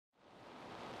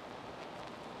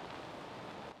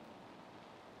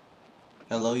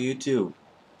Hello YouTube.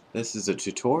 This is a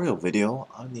tutorial video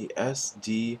on the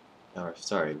VSDC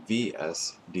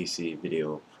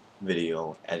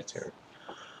video editor.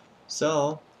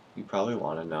 So you probably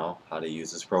want to know how to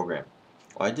use this program.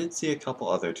 Well, I did see a couple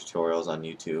other tutorials on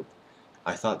YouTube.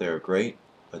 I thought they were great,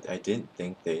 but I did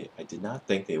not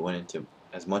think they went into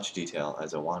as much detail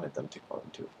as I wanted them to go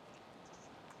into.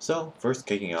 So first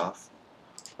kicking off,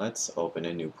 let's open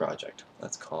a new project.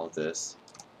 Let's call this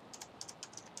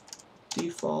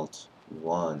default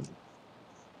 1.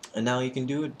 And now you can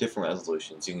do different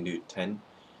resolutions. You can do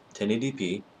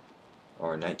 1080p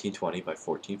or 1920 by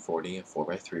 1440 and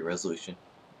 4:3 resolution.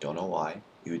 Don't know why.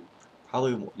 You would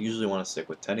probably usually want to stick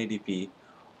with 1080p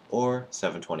or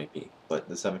 720p, but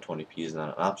the 720p is not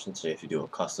an option, so you have to do a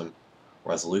custom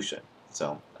resolution.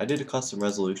 So I did a custom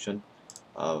resolution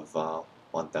of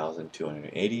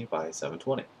 1280 by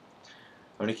 720. I'm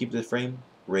going to keep the frame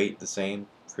rate the same,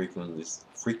 frequency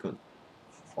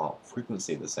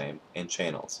the same, and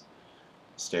channels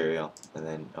stereo, and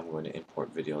then I'm going to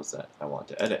import videos that I want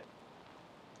to edit.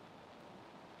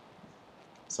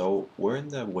 So we're in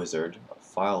the wizard,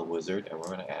 file wizard, and we're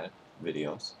going to add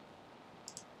videos.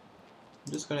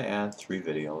 I'm just going to add 3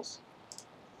 videos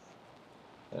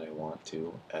that I want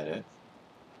to edit,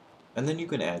 and then you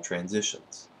can add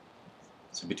transitions.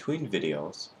 So between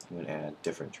videos you can add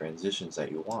different transitions that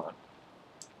you want.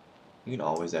 You can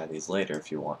always add these later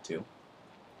if you want to.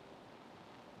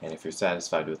 And if you're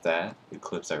satisfied with that, your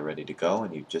clips are ready to go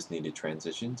and you just need the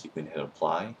transitions, you can hit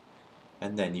apply,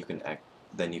 and then you can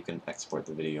export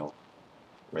the video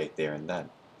right there and then.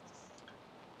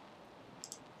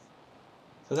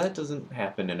 So that doesn't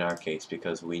happen in our case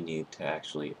because we need to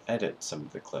actually edit some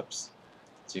of the clips.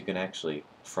 So you can actually,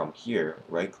 from here,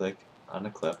 right click on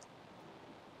a clip,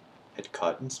 hit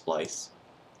cut and splice,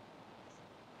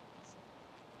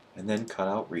 and then cut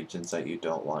out regions that you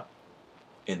don't want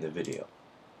in the video.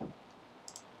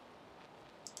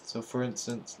 So for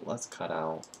instance, let's cut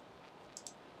out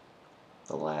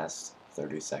the last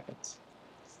 30 seconds.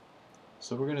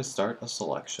 So we're going to start a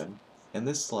selection, and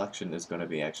this selection is going to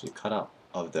be actually cut out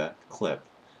of the clip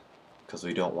because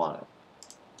we don't want it.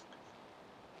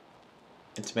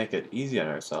 And to make it easy on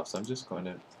ourselves, I'm just going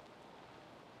to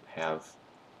have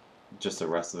just the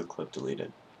rest of the clip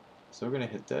deleted. So we're going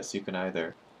to hit this. You can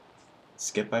either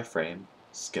skip by frame,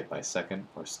 skip by second,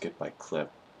 or skip by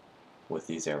clip with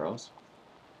these arrows.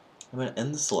 I'm going to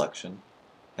end the selection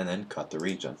and then cut the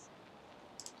region.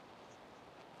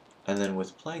 And then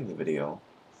with playing the video,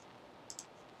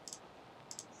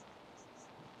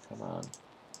 come on,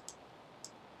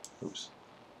 oops,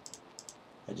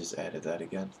 I just added that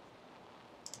again.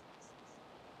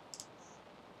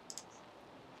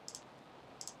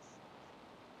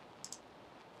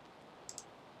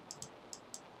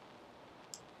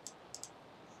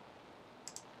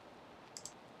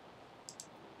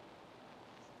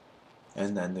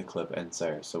 And then the clip ends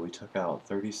there. So we took out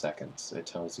 30 seconds. It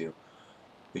tells you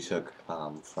we took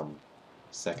from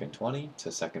second 20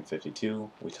 to second 52,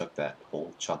 we took that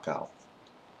whole chunk out.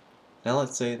 Now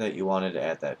let's say that you wanted to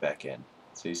add that back in.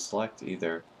 So you select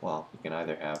either, well, you can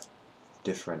either have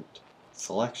different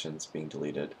selections being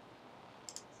deleted.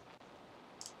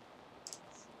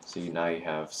 So now you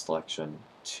have selection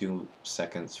 2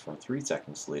 seconds from 3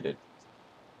 seconds deleted.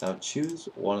 Now choose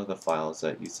one of the files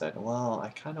that you said, well, I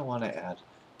kind of want to add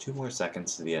 2 more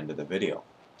seconds to the end of the video.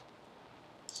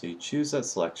 So you choose that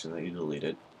selection that you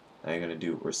deleted. Now you're going to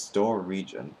do restore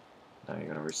region. Now you're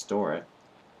going to restore it.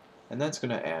 And that's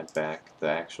going to add back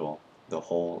the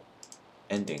whole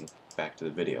ending back to the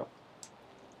video.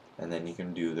 And then you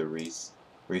can do the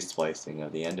resplicing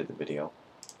of the end of the video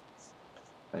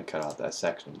and cut out that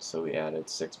section. So we added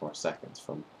 6 more seconds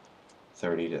from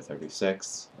 30 to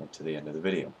 36 and to the end of the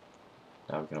video.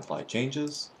 Now we can apply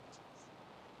changes,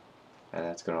 and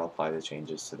that's going to apply the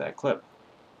changes to that clip.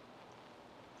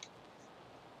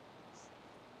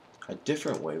 A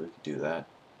different way we could do that,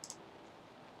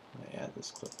 let me add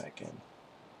this clip back in.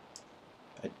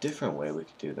 A different way we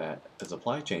could do that is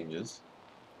apply changes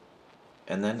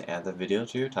and then add the video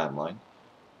to your timeline.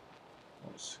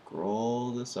 I'll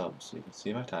scroll this up so you can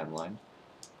see my timeline.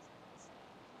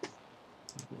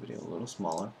 Make the video a little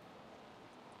smaller.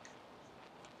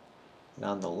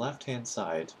 Now on the left hand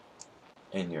side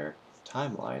in your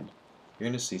timeline, you're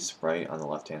going to see sprite on the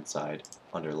left hand side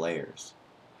under layers.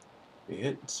 If you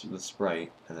hit the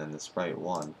sprite and then the sprite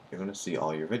 1, you're going to see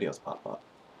all your videos pop up.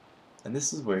 And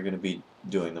this is where you're going to be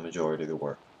doing the majority of the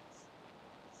work.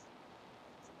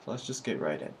 So let's just get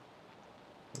right in.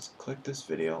 Let's click this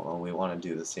video, and we want to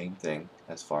do the same thing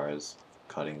as far as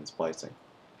cutting and splicing.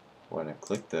 We're going to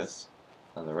click this.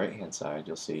 On the right hand side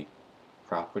you'll see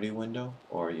property window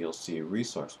or you'll see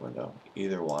resource window,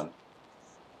 either one.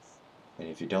 And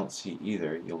if you don't see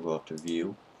either, you'll go up to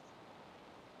view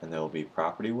and there will be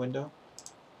property window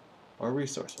or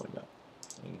resource window.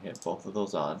 You can hit both of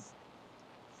those on,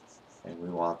 and we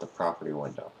want the property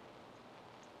window.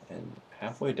 And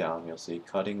halfway down you'll see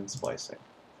cutting and splicing.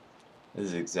 This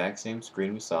is the exact same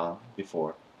screen we saw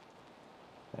before.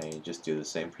 And you just do the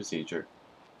same procedure.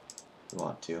 You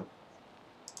want to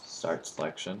start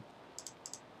selection,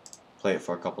 play it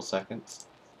for a couple seconds,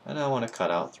 and I want to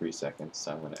cut out 3 seconds,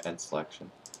 so I'm going to end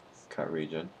selection, cut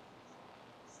region,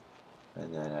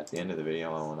 and then at the end of the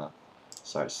video I want to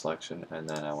start selection, and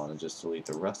then I want to just delete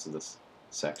the rest of this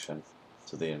section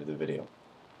to the end of the video.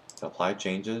 To apply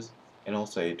changes, and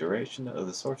also a duration of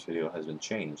the source video has been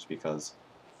changed because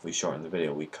we shortened the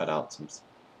video. We cut out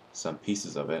some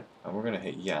pieces of it, and we're going to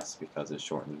hit yes because it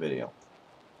shortened the video.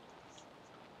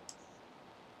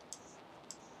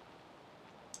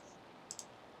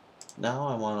 Now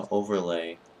I want to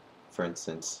overlay, for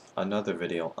instance, another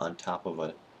video on top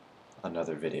of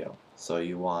another video. So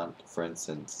you want, for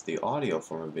instance, the audio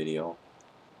from a video,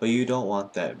 but you don't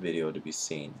want that video to be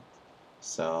seen.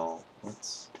 So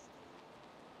let's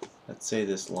say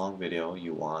this long video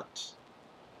you want,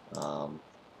 you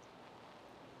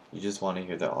just want to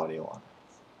hear the audio on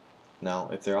it. Now,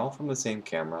 if they're all from the same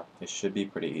camera, it should be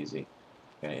pretty easy.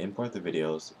 You're going to import the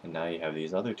videos, and now you have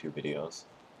these other two videos,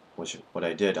 which what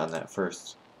I did on that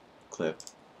first clip,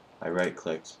 I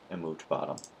right-clicked and moved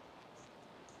bottom.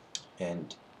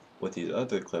 And with these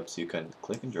other clips, you can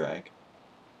click and drag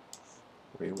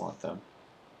where you want them.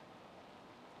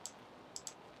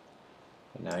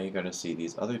 And now you're going to see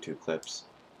these other two clips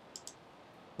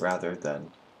rather than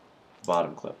the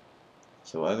bottom clip.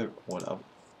 So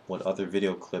what other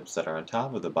video clips that are on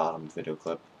top of the bottom video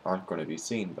clip aren't going to be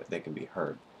seen, but they can be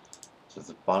heard. So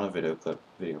the bottom video clip,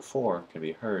 video 4, can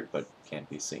be heard but can't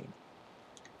be seen.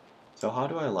 So how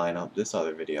do I line up this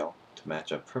other video to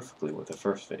match up perfectly with the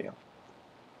first video?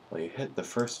 Well, you hit the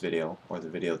first video, or the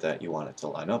video that you want it to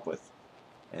line up with,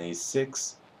 and these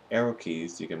 6 arrow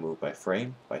keys you can move by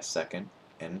frame, by second,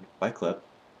 and by clip.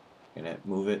 You're going to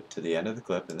move it to the end of the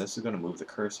clip, and this is going to move the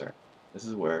cursor. This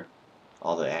is where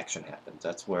all the action happens.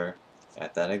 That's where,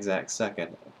 at that exact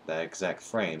second, that exact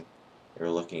frame, you're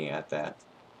looking at that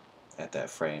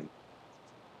frame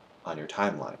on your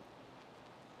timeline.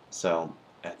 So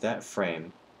at that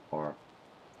frame, or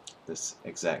this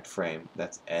exact frame,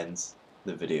 that ends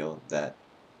the video that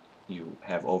you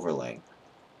have overlaying.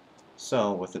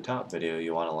 So with the top video,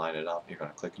 you want to line it up. You're going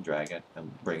to click and drag it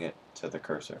and bring it to the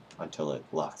cursor until it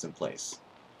locks in place.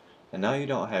 And now you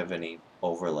don't have any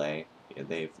overlay.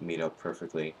 They meet up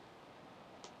perfectly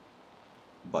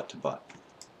butt to butt.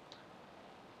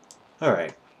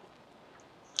 Alright,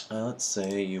 let's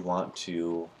say you want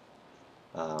to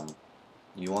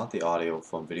you want the audio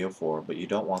from video 4, but you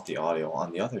don't want the audio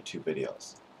on the other 2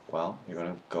 videos. Well, you're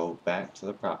going to go back to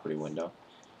the property window,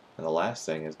 and the last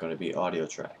thing is going to be audio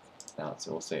track. Now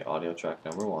so we'll say audio track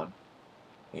number 1,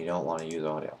 and you don't want to use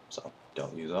audio, so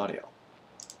don't use audio.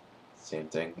 Same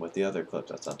thing with the other clip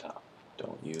that's on top.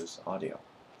 Don't use audio.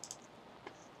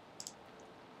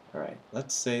 Alright,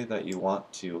 let's say that you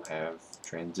want to have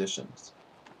transitions.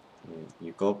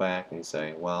 You go back and you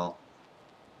say, well,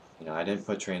 you know, I didn't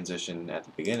put transition at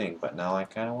the beginning, but now I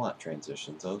kind of want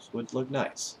transitions. Those would look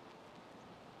nice.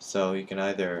 So you can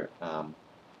either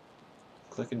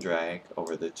click and drag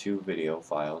over the 2 video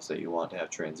files that you want to have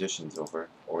transitions over,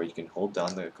 or you can hold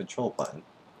down the control button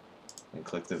and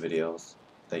click the videos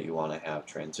that you want to have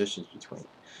transitions between.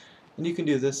 And you can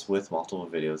do this with multiple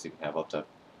videos. You can have up to,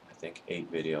 I think,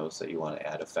 8 videos that you want to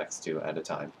add effects to at a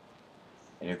time.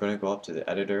 And you're going to go up to the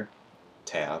Editor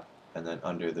tab, and then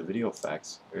under the video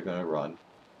effects, you're going to run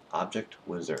Object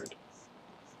Wizard.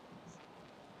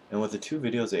 And with the 2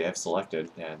 videos that you have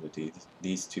selected, and with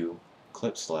these 2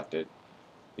 clips selected,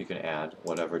 you can add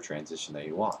whatever transition that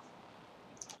you want.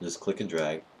 Just click and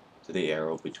drag to the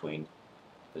arrow between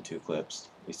the 2 clips,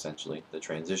 essentially the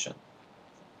transition.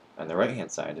 On the right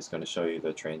hand side is going to show you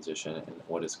the transition and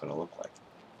what it's going to look like.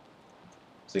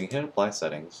 So you can hit Apply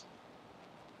Settings,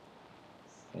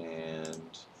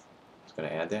 and it's going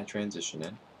to add that transition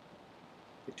in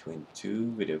between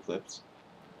 2 video clips.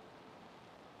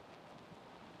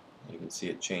 You can see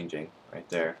it changing right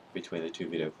there between the 2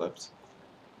 video clips.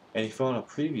 And if you want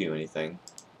to preview anything,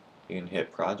 you can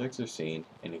hit Projects or Scene,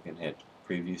 and you can hit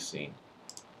Preview Scene.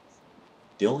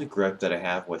 The only gripe that I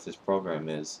have with this program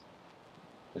is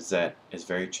that it's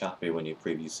very choppy when you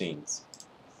preview scenes.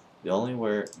 The only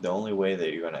way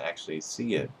that you're going to actually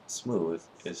see it smooth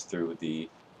is through the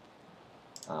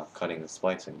cutting and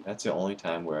splicing. That's the only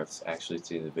time where I've actually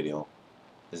seen the video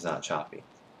is not choppy,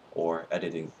 or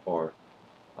editing or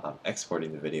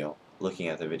exporting the video, looking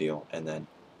at the video, and then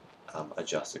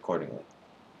adjust accordingly.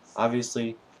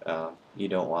 Obviously, you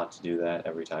don't want to do that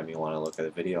every time you want to look at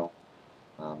a video,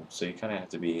 so you kind of have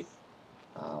to be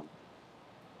um,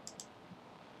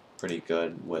 pretty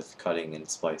good with cutting and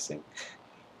splicing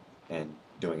and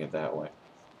doing it that way.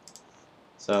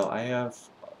 So I have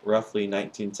roughly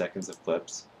 19 seconds of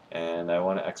clips, and I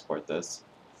want to export this,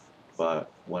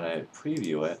 but when I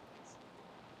preview it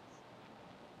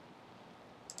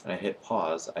and I hit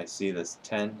pause, I see this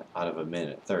 10 out of a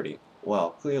minute 30.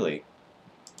 Well, clearly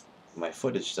my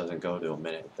footage doesn't go to a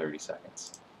minute and 30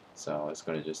 seconds, so it's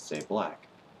going to just say black.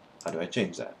 How do I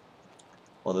change that?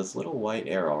 Well, this little white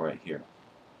arrow right here,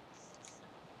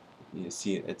 you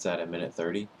see it's at a minute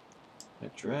 30. I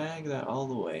drag that all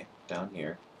the way down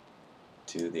here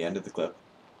to the end of the clip,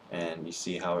 and you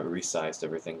see how it resized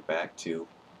everything back to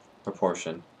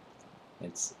proportion.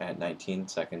 It's at 19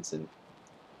 seconds and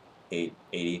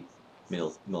 80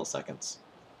 milliseconds.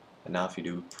 And now if you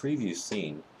do preview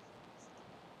scene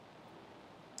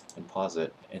and pause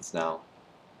it, it's now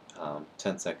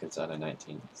 10 seconds out of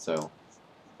 19. So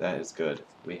that is good.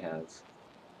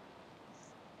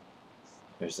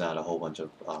 There's not a whole bunch of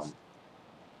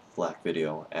black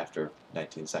video after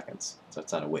 19 seconds, so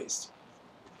it's not a waste.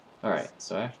 Alright,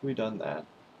 so after we've done that,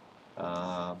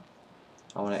 I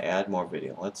want to add more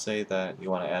video. Let's say that you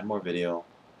want to add more video.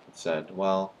 You've said,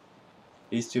 well,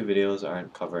 these two videos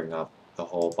aren't covering up the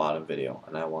whole bottom video,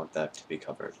 and I want that to be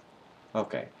covered.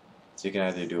 Okay, so you can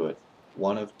either do it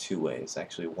one of two ways,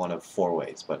 actually one of 4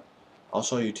 ways, but I'll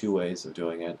show you 2 ways of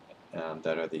doing it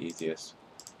that are the easiest.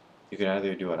 You can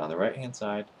either do it on the right hand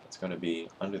side, it's going to be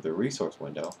under the resource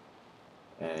window,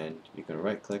 and you can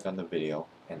right click on the video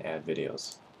and add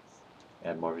videos.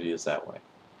 Add more videos that way.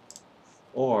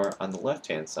 Or on the left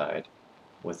hand side,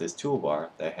 with this toolbar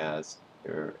that has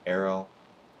your arrow,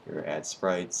 your add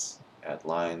sprites, add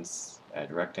lines,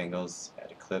 add rectangles,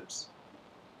 add ellipse,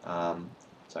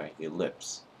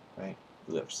 ellipse, right?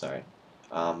 Ellipse, sorry.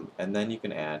 And then you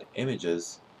can add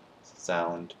images,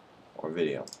 sound, or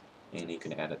video, and you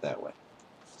can add it that way.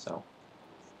 So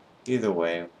either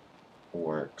way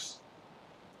works.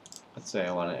 Let's say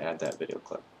I want to add that video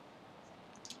clip.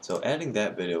 So adding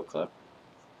that video clip,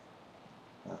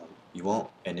 you won't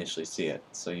initially see it,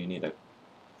 so you need to,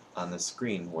 on the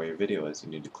screen where your video is, you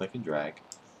need to click and drag,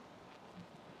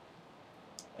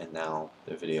 and now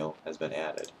the video has been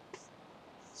added.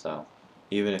 So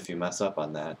even if you mess up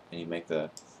on that and you make the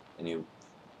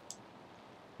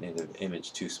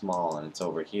image too small and it's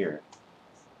over here,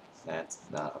 that's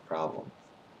not a problem.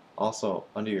 Also,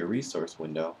 under your resource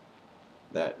window,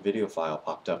 that video file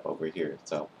popped up over here,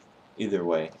 so either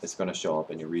way it's going to show up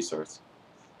in your resource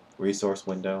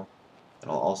window, and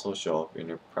it'll also show up in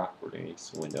your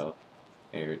properties window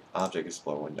and your object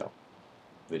explorer window,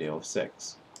 video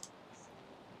 6.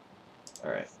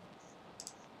 Alright,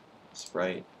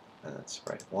 sprite, and then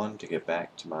sprite 1 to get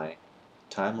back to my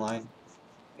timeline,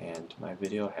 and my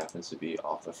video happens to be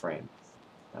off the frame.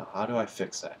 Now how do I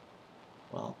fix that?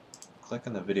 Well, click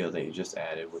on the video that you just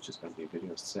added, which is going to be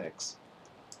video 6,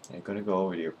 and you're going to go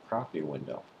over to your property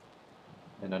window,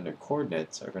 and under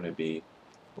coordinates are going to be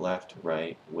left,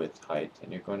 right, width, height, and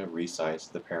you're going to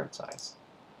resize the parent size.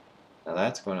 Now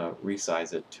that's going to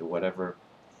resize it to whatever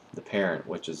the parent,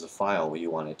 which is the file where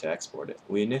you wanted to export it.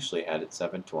 We initially had it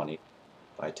 720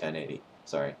 by 1080,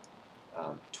 sorry,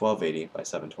 1280 by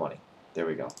 720. There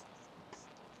we go.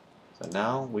 So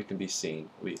now we can be seen,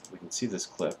 we can see this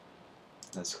clip.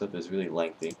 This clip is really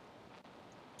lengthy.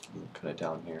 Cut it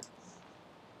down here.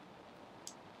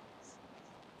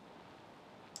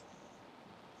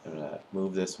 I'm going to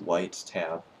move this white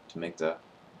tab to make the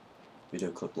video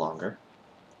clip longer.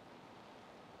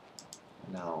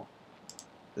 Now,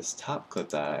 this top clip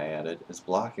that I added is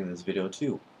blocking this video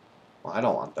too. Well, I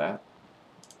don't want that.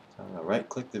 So I'm going to right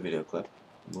click the video clip,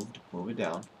 move it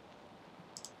down.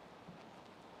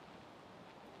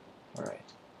 Alright.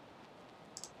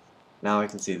 Now I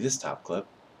can see this top clip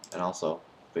and also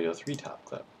video 3 top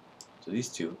clip. So these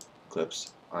two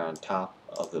clips are on top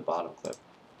of the bottom clip.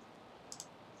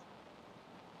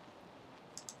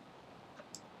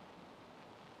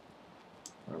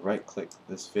 Right click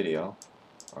this video,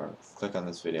 or click on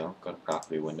this video, go to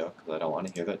property window because I don't want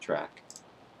to hear that track.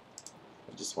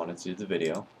 I just wanted to do the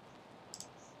video.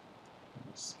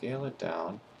 Scale it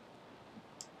down.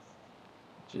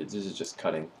 This is just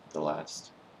cutting the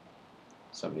last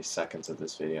so many seconds of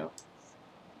this video.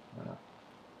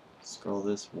 Scroll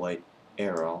this white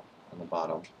arrow on the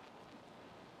bottom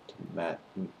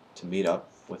to meet up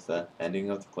with the ending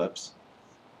of the clips.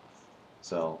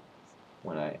 So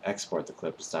when I export the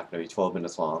clip, it's not going to be 12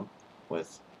 minutes long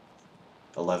with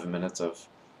 11 minutes of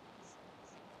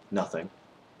nothing.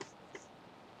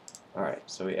 Alright,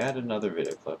 so we added another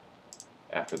video clip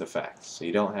after the fact, so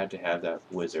you don't have to have that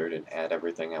wizard and add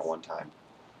everything at one time.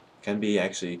 It can be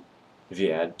actually, if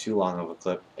you add too long of a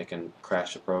clip, it can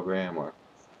crash the program or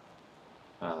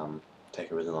take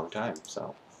a really long time.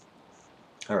 So,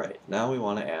 alright, now we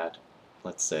want to add,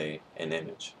 let's say, an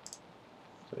image.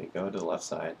 So we go to the left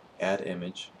side, add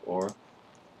image, or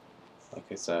like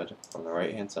I said, from the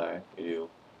right hand side, we do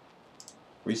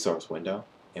resource window,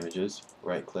 images,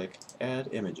 right click, add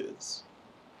images.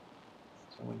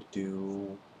 So I'm going to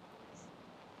do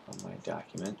on my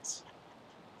documents,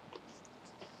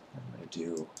 I'm going to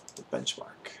do the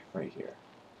benchmark right here.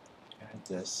 Add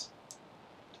this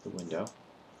to the window.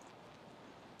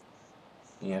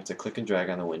 And you have to click and drag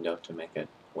on the window to make it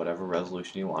whatever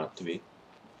resolution you want it to be.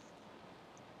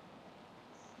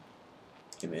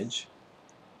 Image.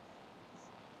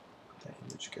 Let that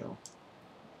image go.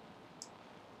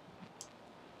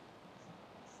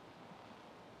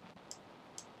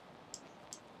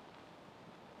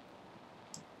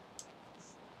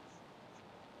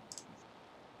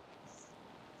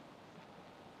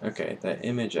 Okay, that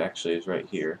image actually is right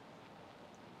here.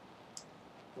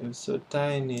 It was so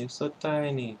tiny, so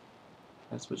tiny.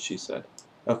 That's what she said.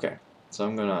 Okay, so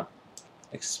I'm gonna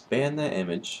expand that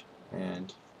image,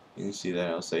 and you can see that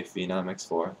it'll say Phenom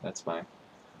X4. That's my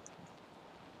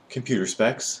computer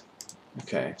specs.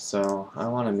 Okay, so I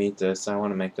want to meet this. I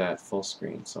want to make that full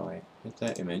screen. So I hit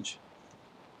that image.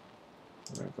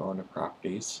 I'm going to go into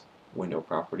Properties, Window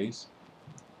Properties,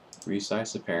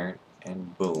 resize the parent,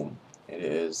 and boom, it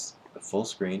is the full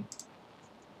screen.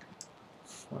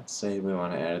 Let's say we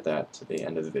want to add that to the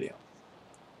end of the video.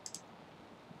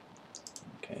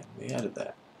 Okay, we added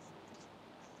that.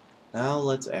 Now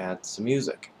let's add some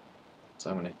music. So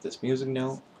I'm going to hit this music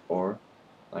note, or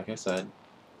like I said,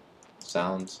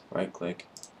 sounds, right click,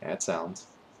 add sounds.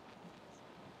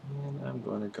 And I'm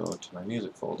going to go to my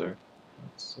music folder.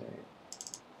 Let's say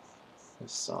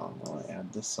this song. I want to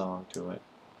add this song to it.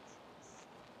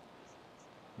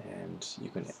 And you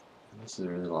can, this is a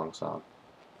really long song.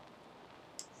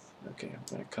 Okay, I'm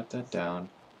going to cut that down.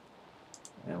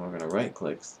 And we're going to right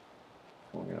click.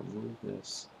 And we're going to move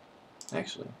this.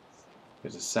 Actually,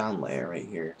 there's a sound layer right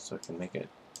here, so I can make it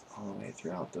all the way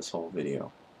throughout this whole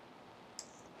video.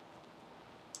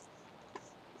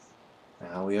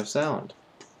 Now we have sound.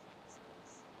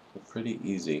 So pretty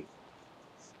easy.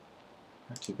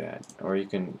 Not too bad. Or you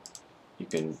can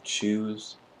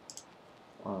choose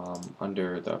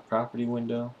under the property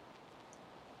window,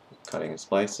 cutting and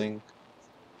splicing.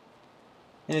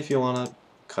 And if you want to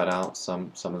cut out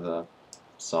some of the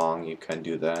song, you can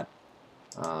do that.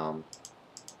 You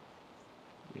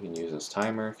can use this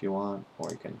timer if you want, or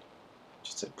you can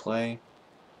just hit play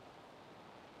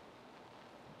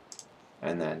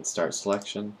and then start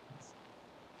selection,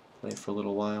 play for a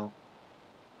little while,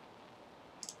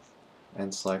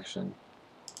 end selection,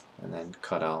 and then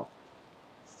cut out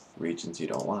regions you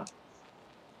don't want.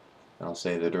 And I'll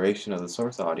say the duration of the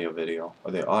source audio video,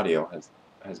 or the audio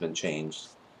has been changed,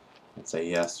 and say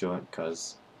yes to it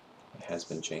because it has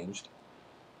been changed.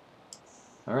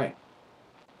 Alright,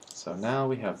 so now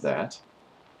we have that.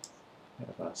 We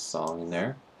have a song in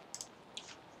there,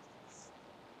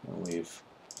 and we've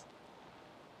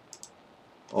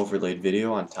overlaid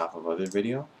video on top of other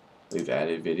video. We've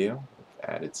added video, we've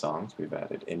added songs, we've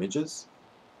added images.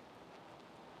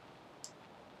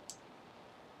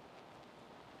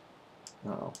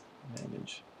 Uh-oh, the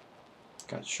image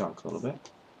got shrunk a little bit.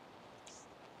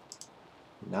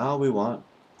 Now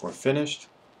we're finished,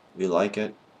 we like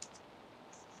it,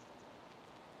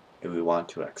 and we want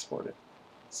to export it.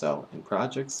 So in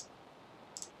projects,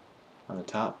 on the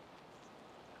top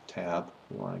tab,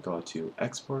 we want to go to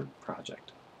export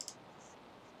project.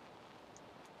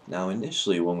 Now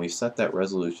initially when we set that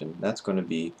resolution, that's going to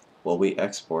be what we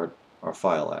export our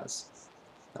file as.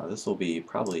 Now this will be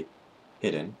probably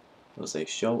hidden. It'll say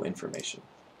show information.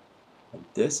 And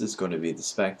this is going to be the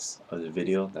specs of the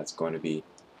video that's going to be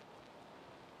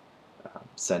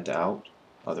sent out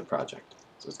of the project.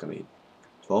 So it's going to be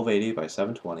 1280 by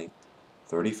 720,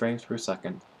 30 frames per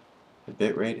second. The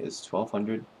bit rate is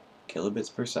 1200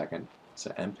 kilobits per second. It's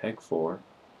an MPEG-4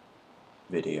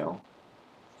 video.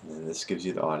 And then this gives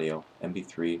you the audio,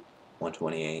 MP3,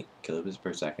 128 kilobits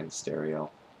per second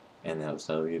stereo, and that'll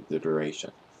tell you the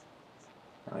duration.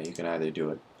 Now you can either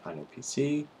do it on your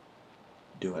PC,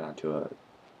 do it onto a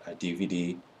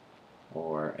DVD,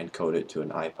 or encode it to an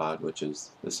iPod, which is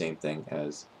the same thing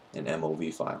as an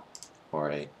MOV file,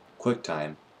 or a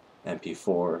QuickTime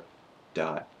MP4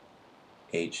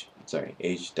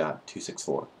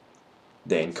 H.264,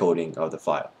 the encoding of the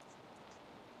file.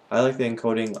 I like the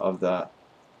encoding of the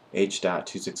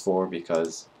H.264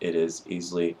 because it is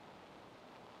easily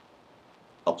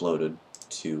uploaded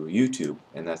to YouTube,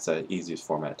 and that's the easiest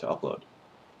format to upload.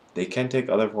 They can take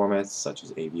other formats such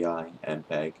as AVI,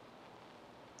 MPEG,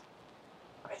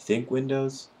 I think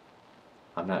Windows,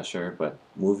 I'm not sure, but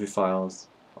movie files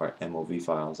or MOV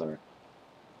files are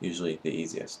usually the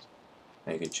easiest.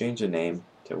 Now you can change the name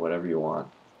to whatever you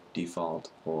want, default,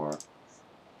 or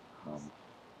I'm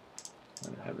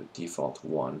going to have a default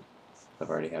 1. I've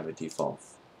already have a default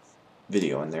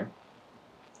video in there.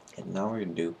 And now we're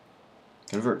going to do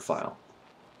convert file.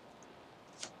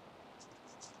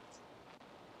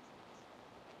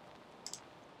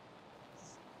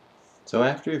 So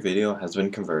after your video has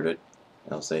been converted,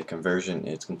 it'll say conversion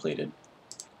is completed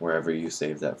wherever you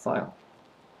save that file.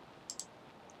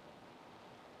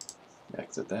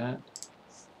 Exit that.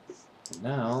 And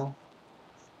now,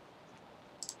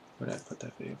 where did I put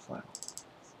that video file?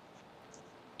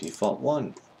 Default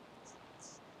 1.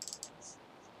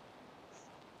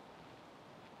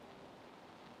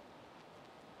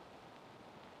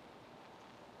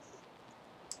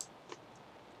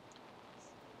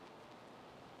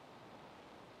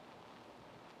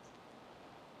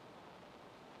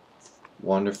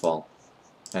 Wonderful.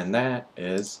 And that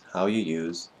is how you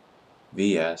use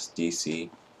VSDC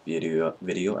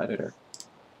video editor.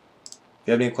 If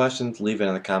you have any questions, leave it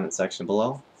in the comment section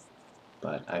below.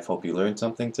 But I hope you learned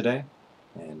something today,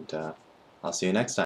 and I'll see you next time.